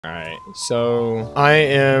Alright, so I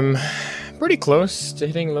am pretty close to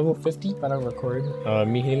hitting level 50, but I don't record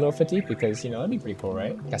me hitting level 50 because, you know, that'd be pretty cool,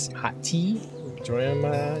 right? Got some hot tea, enjoying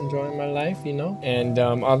my life, you know? And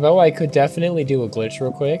although I could definitely do a glitch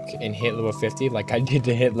real quick and hit level 50 like I did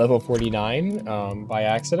to hit level 49 by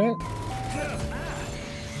accident,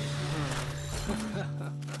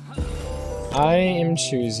 I am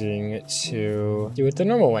choosing to do it the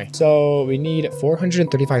normal way. So we need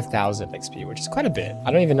 435,000 XP, which is quite a bit.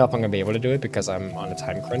 I don't even know if I'm gonna be able to do it because I'm on a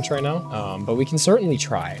time crunch right now. But we can certainly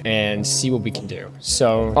try and see what we can do.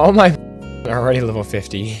 So all my are already level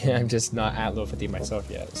 50. I'm just not at level 50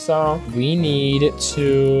 myself yet. So we need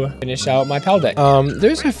to finish out my pal deck.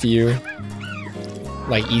 There's a few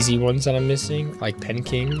like easy ones that I'm missing, like Pen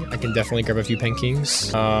King. I can definitely grab a few Pen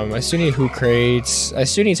Kings. I still need Who Crates. I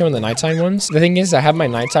still need some of the nighttime ones. The thing is, I have my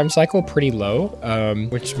nighttime cycle pretty low,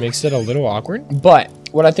 which makes it a little awkward. But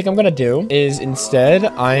what I think I'm gonna do is instead,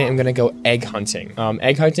 I am gonna go egg hunting.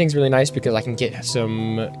 Egg hunting is really nice because I can get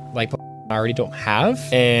some like I already don't have,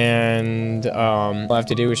 and all I have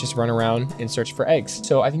to do is just run around and search for eggs.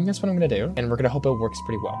 So I think that's what I'm gonna do, and we're gonna hope it works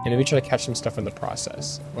pretty well, and maybe try to catch some stuff in the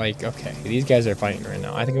process. Like, okay, these guys are fighting right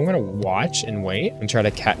now. I think I'm gonna watch and wait and try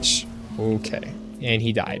to catch. Okay, and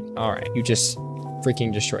he died. All right, you just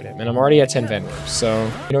freaking destroyed him, and I'm already at 10 vendors, so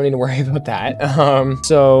you don't need to worry about that.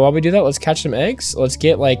 So while we do that, let's catch some eggs. Let's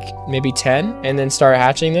get like maybe 10 and then start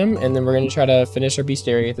hatching them, and then we're gonna try to finish our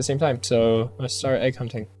bestiary at the same time. So let's start egg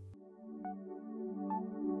hunting.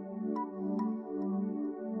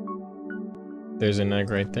 There's an egg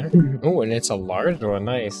right there. Oh, and it's a large one.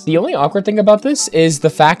 Nice. The only awkward thing about this is the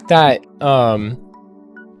fact that,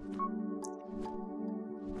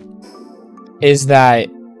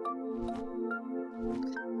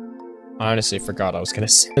 I honestly forgot I was gonna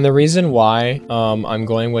say. And the reason why I'm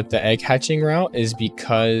going with the egg hatching route is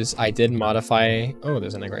because I did modify, oh,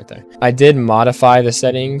 there's an egg right there. I did modify the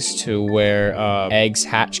settings to where eggs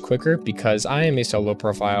hatch quicker because I am a solo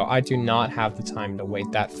profile. I do not have the time to wait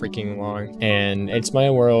that freaking long. And it's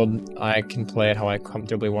my world. I can play it how I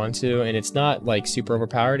comfortably want to. And it's not like super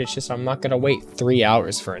overpowered. It's just I'm not gonna wait 3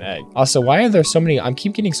 hours for an egg. Also, why are there so many, I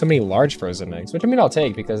keep getting so many large frozen eggs, which I mean I'll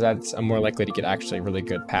take because I'm more likely to get actually really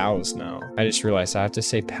good pals now. I just realized I have to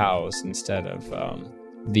say pals instead of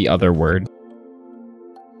the other word.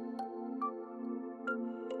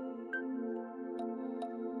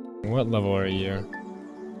 What level are you?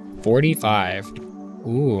 45.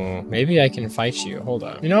 Ooh, maybe I can fight you. Hold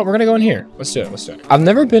on. You know what? We're gonna go in here. Let's do it. Let's do it. I've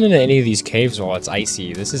never been in any of these caves while it's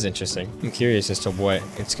icy. This is interesting. I'm curious as to what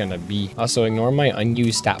it's gonna be. Also, ignore my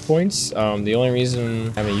unused stat points. The only reason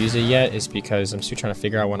I haven't used it yet is because I'm still trying to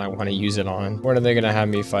figure out when I want to use it on. What are they gonna have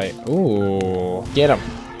me fight? Ooh, get him.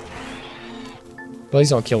 Please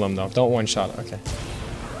don't kill him though. Don't one-shot. Okay.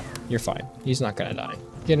 You're fine. He's not gonna die.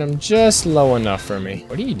 Get him just low enough for me.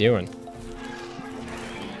 What are you doing?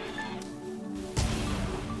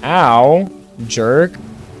 Ow, jerk.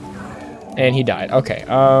 And he died. Okay,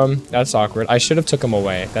 that's awkward. I should have took him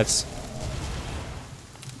away. That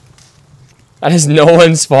is no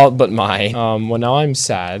one's fault but mine. Well, now I'm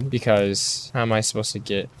sad because how am I supposed to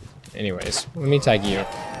get? Anyways, let me tag you.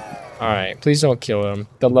 All right, please don't kill him.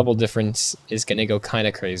 The level difference is gonna go kind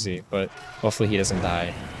of crazy, but hopefully he doesn't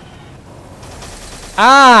die.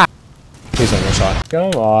 Ah! Please don't one shot.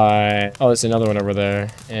 Come on. Oh, there's another one over there.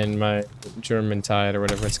 And my German tide or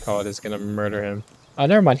whatever it's called is gonna murder him. Oh,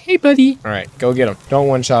 never mind. Hey, buddy. All right, go get him. Don't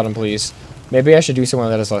one shot him, please. Maybe I should do someone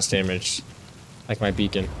that has less damage. Like my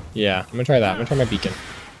beacon. Yeah, I'm gonna try that. I'm gonna try my beacon.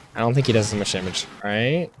 I don't think he does as much damage. All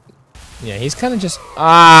right. Yeah, he's kind of just...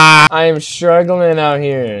 Ah! I am struggling out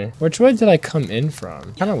here. Which way did I come in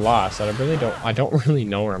from? Kind of lost. I don't really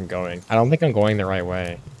know where I'm going. I don't think I'm going the right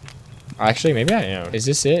way. Actually, maybe I am. Is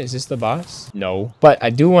this it? Is this the boss? No. But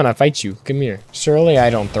I do want to fight you. Come here. Surely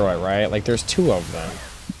I don't throw it, right? Like, there's 2 of them.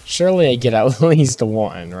 Surely I get at least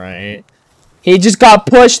 1, right? He just got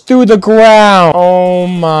pushed through the ground. Oh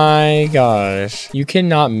my gosh. You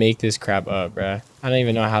cannot make this crap up, bruh. I don't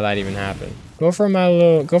even know how that even happened. Go for a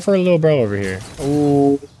little bro over here.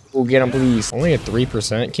 Ooh, get him, please. Only at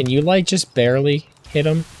 3%. Can you, like, just barely hit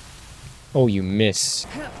him? Oh, you miss.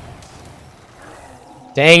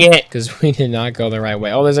 Dang it, because we did not go the right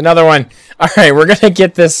way. Oh, there's another one. All right, we're going to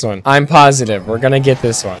get this one. I'm positive. We're going to get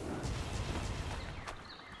this one.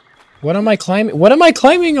 What am I climbing? What am I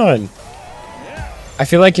climbing on? I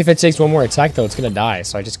feel like if it takes 1 more attack, though, it's going to die.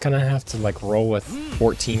 So I just kind of have to, like, roll with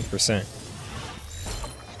 14%.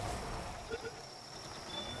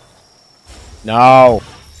 No.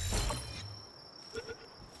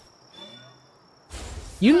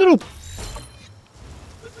 You little...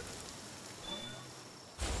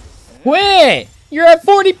 Wait! You're at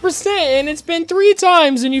 40% and it's been 3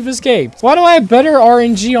 times and you've escaped. Why do I have better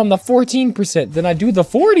RNG on the 14% than I do the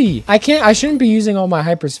 40? I shouldn't be using all my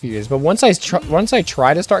hyperspheres, but once I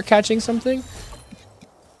try to start catching something,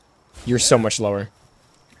 you're so much lower.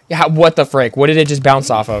 Yeah, what the frick? What did it just bounce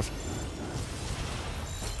off of?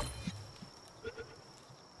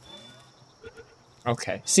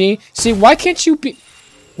 Okay. See, why can't you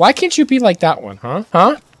be like that one, huh?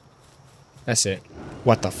 Huh? That's it.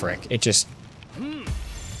 What the frick? It just...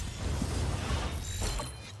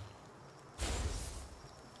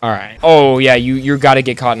 Alright. Oh, yeah, you gotta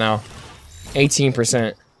get caught now.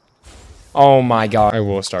 18%. Oh my god. I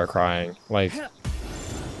will start crying. Like,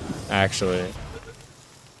 actually.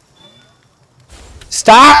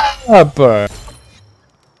 Stop!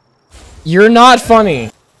 You're not funny.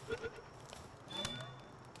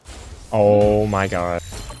 Oh my god.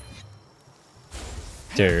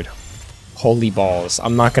 Dude. Holy balls.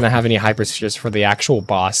 I'm not gonna have any hyperspheres for the actual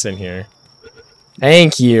boss in here.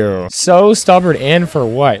 Thank you. So stubborn, and for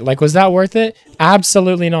what? Like, was that worth it?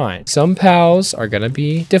 Absolutely not. Some pals are gonna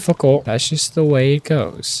be difficult. That's just the way it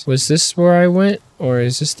goes. Was this where I went? Or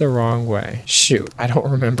is this the wrong way? Shoot, I don't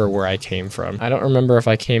remember where I came from. I don't remember if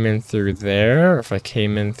I came in through there or if I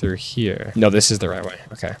came in through here. No, this is the right way.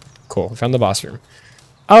 Okay, cool. We found the boss room.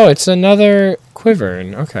 Oh, it's another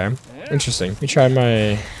Quivern. Okay, interesting. Let me try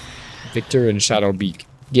my Victor and Shadow Beak.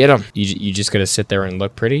 Get him. You just gonna sit there and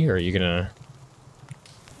look pretty, or are you gonna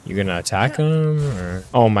attack him? Or...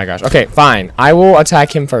 Oh my gosh. Okay, fine. I will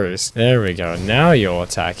attack him first. There we go. Now you'll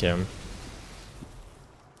attack him.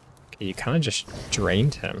 Okay, you kind of just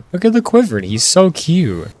drained him. Look at the Quivern. He's so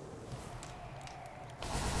cute.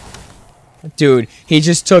 Dude, he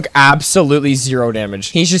just took absolutely 0 damage.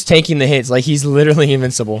 He's just taking the hits like he's literally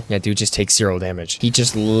invincible. Yeah, dude just takes 0 damage. He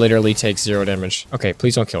just literally takes 0 damage. Okay,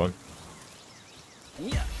 please don't kill him.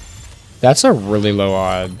 That's a really low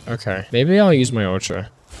odd. Okay, maybe I'll use my Ultra.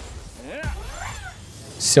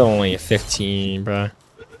 Still only a 15, bruh.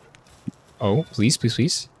 Oh, please, please,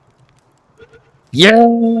 please.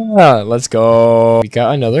 Yeah, let's go. We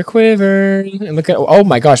got another Quiver. And look at, oh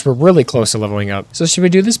my gosh, we're really close to leveling up. So should we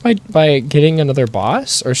do this by getting another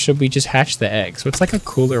boss, or should we just hatch the eggs? What's like a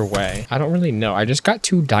cooler way? I don't really know. I just got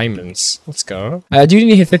 2 diamonds. Let's go. I do need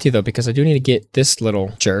to hit 50 though, because I do need to get this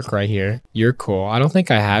little jerk right here. You're cool. I don't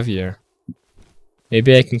think I have you.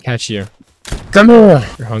 Maybe I can catch you. Come here.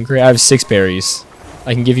 You're hungry? I have 6 berries.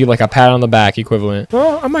 I can give you like a pat on the back equivalent.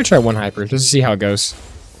 Well, I might try 1 hyper just to see how it goes.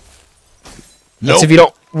 Nope. That's if you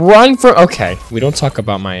don't run from... Okay, we don't talk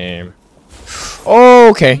about my aim. Oh,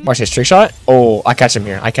 okay. Watch this trick shot. Oh, I catch him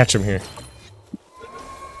here. I catch him here.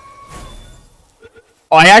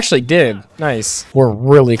 Oh, I actually did. Nice. We're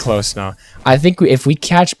really close now. I think if we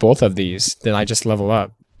catch both of these, then I just level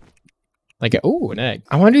up. Like, oh, an egg.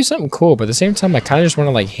 I want to do something cool, but at the same time, I kind of just want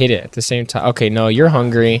to like hit it at the same time. Okay, no, you're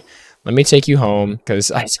hungry. Let me take you home,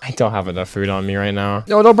 because I don't have enough food on me right now.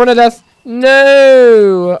 No, don't burn to death.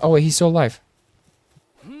 No. Oh, wait, he's still alive.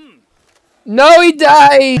 No, he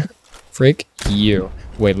died! Frick you.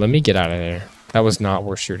 Wait, let me get out of there. That was not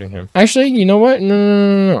worth shooting him. Actually, you know what?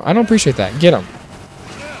 No. I don't appreciate that. Get him.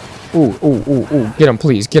 Ooh. Get him,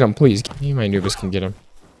 please. Get him, please. Maybe my Anubis can get him.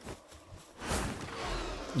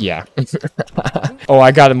 Yeah. Oh,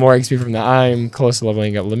 I got more XP from that. I'm close to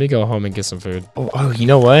leveling up. Let me go home and get some food. Oh, you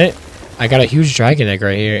know what? I got a huge dragon egg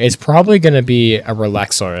right here. It's probably going to be a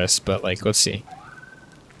Relaxaurus, but like, let's see.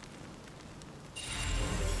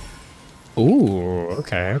 Ooh,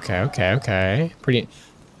 okay. Pretty.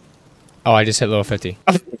 Oh, I just hit level 50.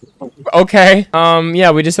 Okay.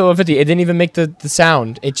 Yeah, we just hit level 50. It didn't even make the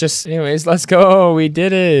sound. It just, anyways, let's go. We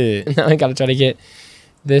did it. Now I gotta try to get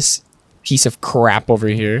this piece of crap over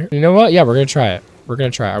here. You know what? Yeah, we're gonna try it.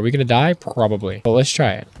 Are we gonna die? Probably. But let's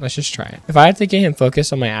try it. Let's just try it. If I have to get him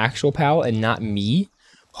focused on my actual pal and not me,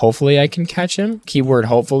 hopefully I can catch him. Keyword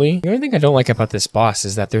hopefully. The only thing I don't like about this boss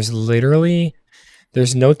is that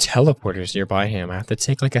there's no teleporters nearby him. I have to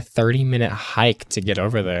take like a 30-minute hike to get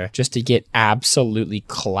over there just to get absolutely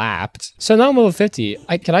clapped. So now I'm level 50.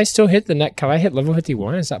 Can I still hit the neck? Can I hit level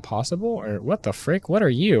 51? Is that possible? Or what the frick? What are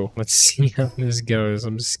you? Let's see how this goes.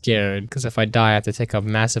 I'm scared because if I die, I have to take a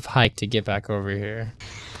massive hike to get back over here.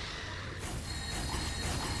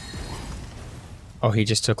 Oh, he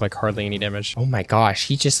just took like hardly any damage. Oh my gosh,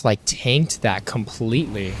 he just like tanked that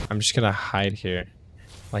completely. I'm just gonna hide here.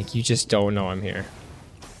 Like you just don't know I'm here.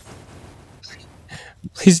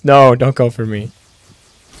 Please, no, don't go for me.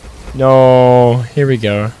 No, here we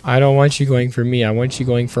go. I don't want you going for me. I want you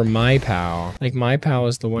going for my pal. Like my pal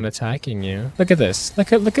is the one attacking you. Look at this.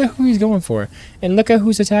 Look at who he's going for. And look at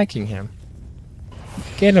who's attacking him.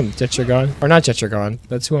 Get him, Jetragon. Or not Jetragon.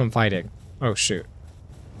 That's who I'm fighting. Oh, shoot.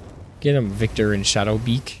 Get him, Victor and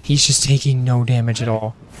Shadowbeak. He's just taking no damage at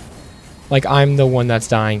all. Like, I'm the one that's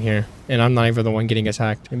dying here. And I'm not even the one getting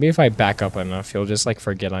attacked. Maybe if I back up enough, he'll just, like,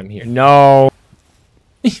 forget I'm here. No!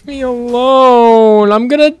 Leave me alone! I'm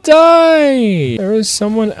gonna die! There is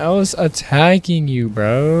someone else attacking you,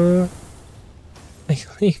 bro.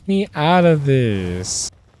 Like, leave me out of this.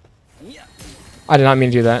 I did not mean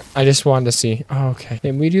to do that. I just wanted to see. Oh, okay.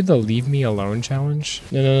 Can we do the leave me alone challenge?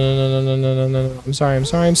 No, no, no, no, no, no, no, no. I'm sorry, I'm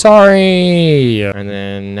sorry, I'm sorry. And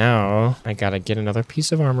then now I gotta get another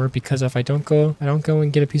piece of armor because if I don't go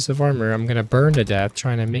and get a piece of armor, I'm gonna burn to death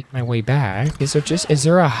trying to make my way back. Is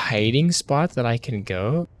there a hiding spot that I can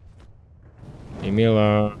go? Leave me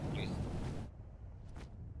alone.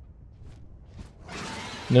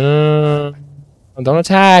 No, don't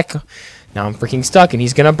attack. Now I'm freaking stuck and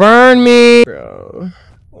he's gonna burn me! Bro,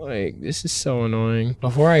 like, this is so annoying.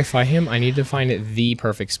 Before I fight him, I need to find the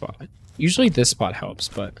perfect spot. Usually this spot helps,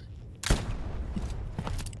 but...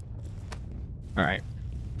 Alright.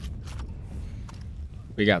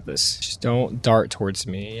 We got this. Just don't dart towards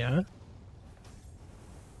me, yeah?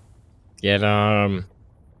 Get him.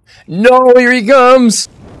 No, here he comes!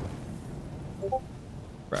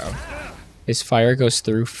 Bro. His fire goes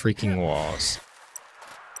through freaking walls.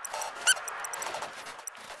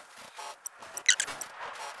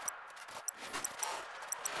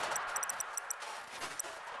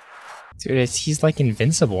 Dude, he's like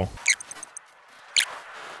invincible.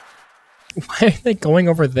 Why are they going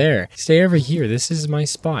over there? Stay over here. This is my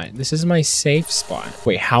spot. This is my safe spot.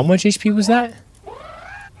 Wait, how much HP was that?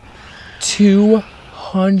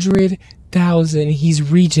 200,000. He's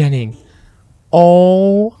regenning.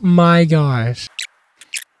 Oh my gosh.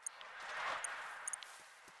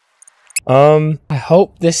 I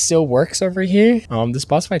hope this still works over here. This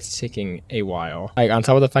boss fight's taking a while. Like, on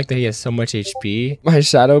top of the fact that he has so much HP, my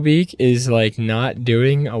Shadowbeak is, like, not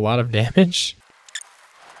doing a lot of damage.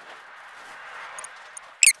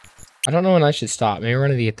 I don't know when I should stop. Maybe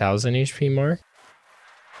around the 1,000 HP mark.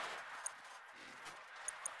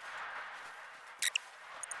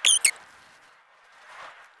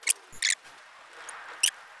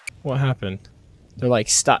 What happened? They're, like,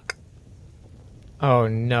 stuck. Oh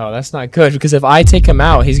no, that's not good because if I take him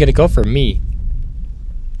out, he's gonna go for me.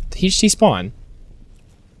 He spawn.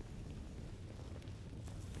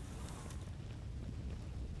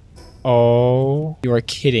 Oh, you are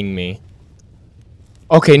kidding me.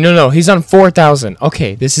 Okay, no, he's on 4,000.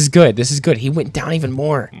 Okay, this is good. This is good. He went down even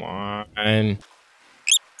more. Come on.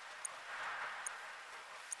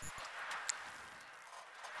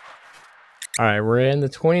 All right, we're in the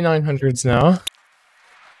 2900s now.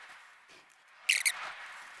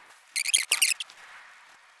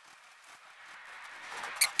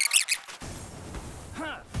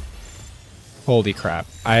 Holy crap.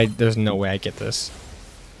 There's no way I get this.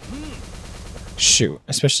 Shoot.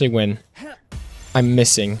 Especially when I'm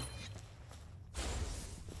missing.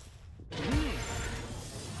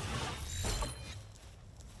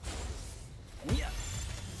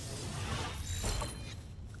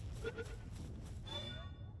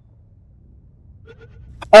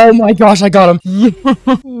 Oh my gosh, I got him.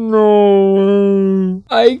 No.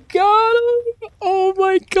 I got him. Oh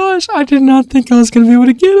my gosh, I did not think I was gonna be able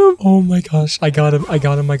to get him. Oh my gosh, I got him. I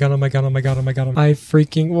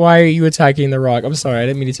freaking... Why are you attacking the rock? I'm sorry, I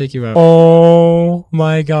didn't mean to take you out. Oh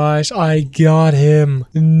my gosh, I got him.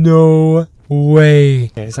 No way.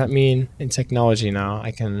 Okay, does that mean in technology now I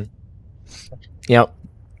can... Yep.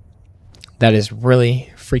 That is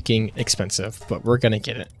really freaking expensive, but we're gonna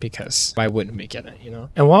get it because why wouldn't we get it, you know?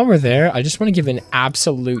 And while we're there, I just want to give an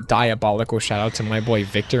absolute diabolical shout out to my boy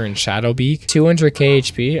Victor and Shadowbeak. 200k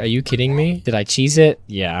HP, are you kidding me? Did I cheese it?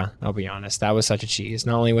 Yeah, I'll be honest, that was such a cheese.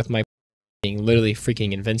 Not only with my being literally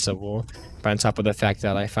freaking invincible, but on top of the fact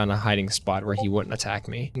that I found a hiding spot where he wouldn't attack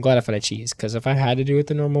me. I'm glad I found a cheese, because if I had to do it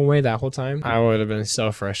the normal way that whole time, I would have been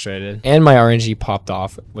so frustrated. And my RNG popped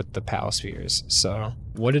off with the Pal Spheres. So,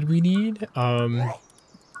 what did we need?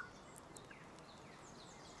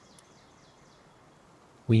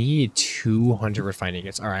 We need 200 refined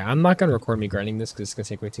ingots. Alright, I'm not going to record me grinding this because it's going to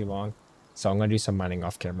take way too long. So I'm going to do some mining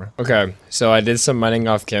off camera. Okay, so I did some mining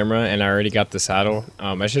off camera and I already got the saddle.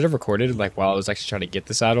 I should have recorded like while I was actually trying to get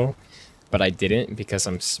the saddle, but I didn't because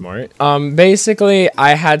I'm smart. Basically,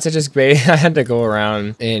 I had to just I had to go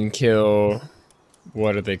around and kill...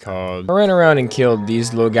 What are they called? I ran around and killed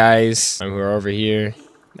these little guys who are over here.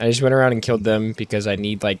 I just went around and killed them because I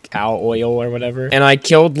need like cow oil or whatever. And I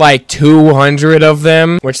killed like 200 of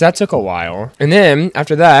them, which that took a while. And then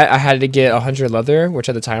after that, I had to get 100 leather, which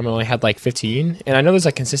at the time I only had like 15. And I know there's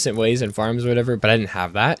like consistent ways in farms or whatever, but I didn't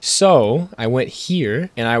have that. So I went here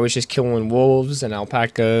and I was just killing wolves and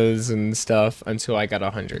alpacas and stuff until I got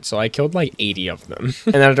 100. So I killed like 80 of them.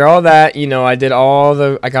 And after all that, you know, I got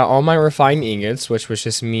all my refined ingots, which was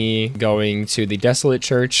just me going to the desolate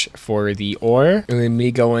church for the ore, and then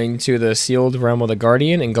me going to the sealed realm of the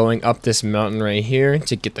guardian and going up this mountain right here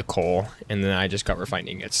to get the coal. And then I just got refined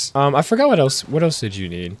ingots. I forgot what else did you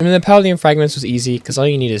need? I mean, the paladin fragments was easy because all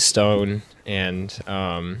you need is stone. And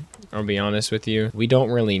I'll be honest with you, we don't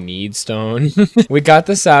really need stone. We got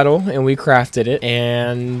the saddle and we crafted it,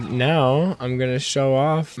 and now I'm gonna show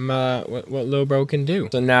off what Lil Bro can do.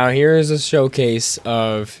 So now here is a showcase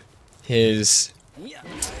of his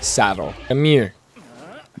saddle. Come here.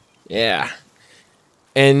 Yeah.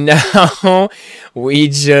 And now we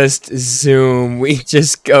just zoom. We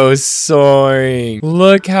just go soaring.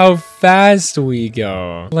 Look how fast we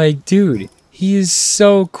go. Like, dude, he is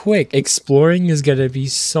so quick. Exploring is gonna be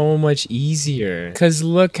so much easier. Cause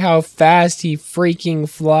look how fast he freaking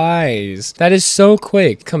flies. That is so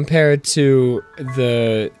quick compared to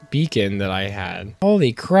the beacon that I had.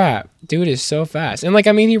 Holy crap. Dude is so fast. And like,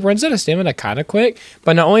 I mean, he runs out of stamina kind of quick,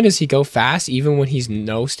 but not only does he go fast even when he's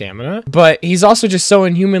no stamina, but he's also just so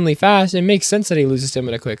inhumanly fast. It makes sense that he loses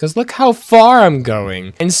stamina quick, because look how far I'm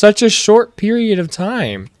going in such a short period of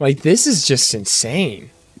time. Like, this is just insane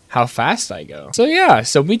how fast I go. So yeah,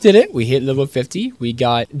 so we did it. We hit level 50. We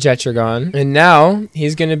got Jetragon, and now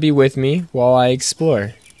he's gonna be with me while I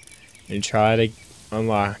explore and try to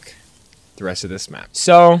unlock the rest of this map.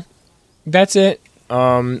 So that's it.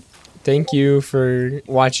 Thank you for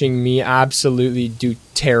watching me absolutely do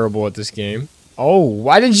terrible at this game. Oh,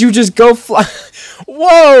 why did you just go fly?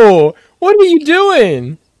 Whoa, what are you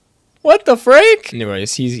doing? What the frick?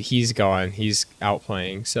 Anyways, he's gone. He's out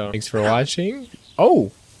playing. So thanks for watching.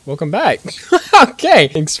 Oh, welcome back. Okay,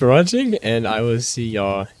 thanks for watching, and I will see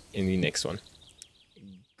y'all in the next one.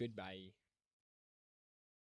 Goodbye.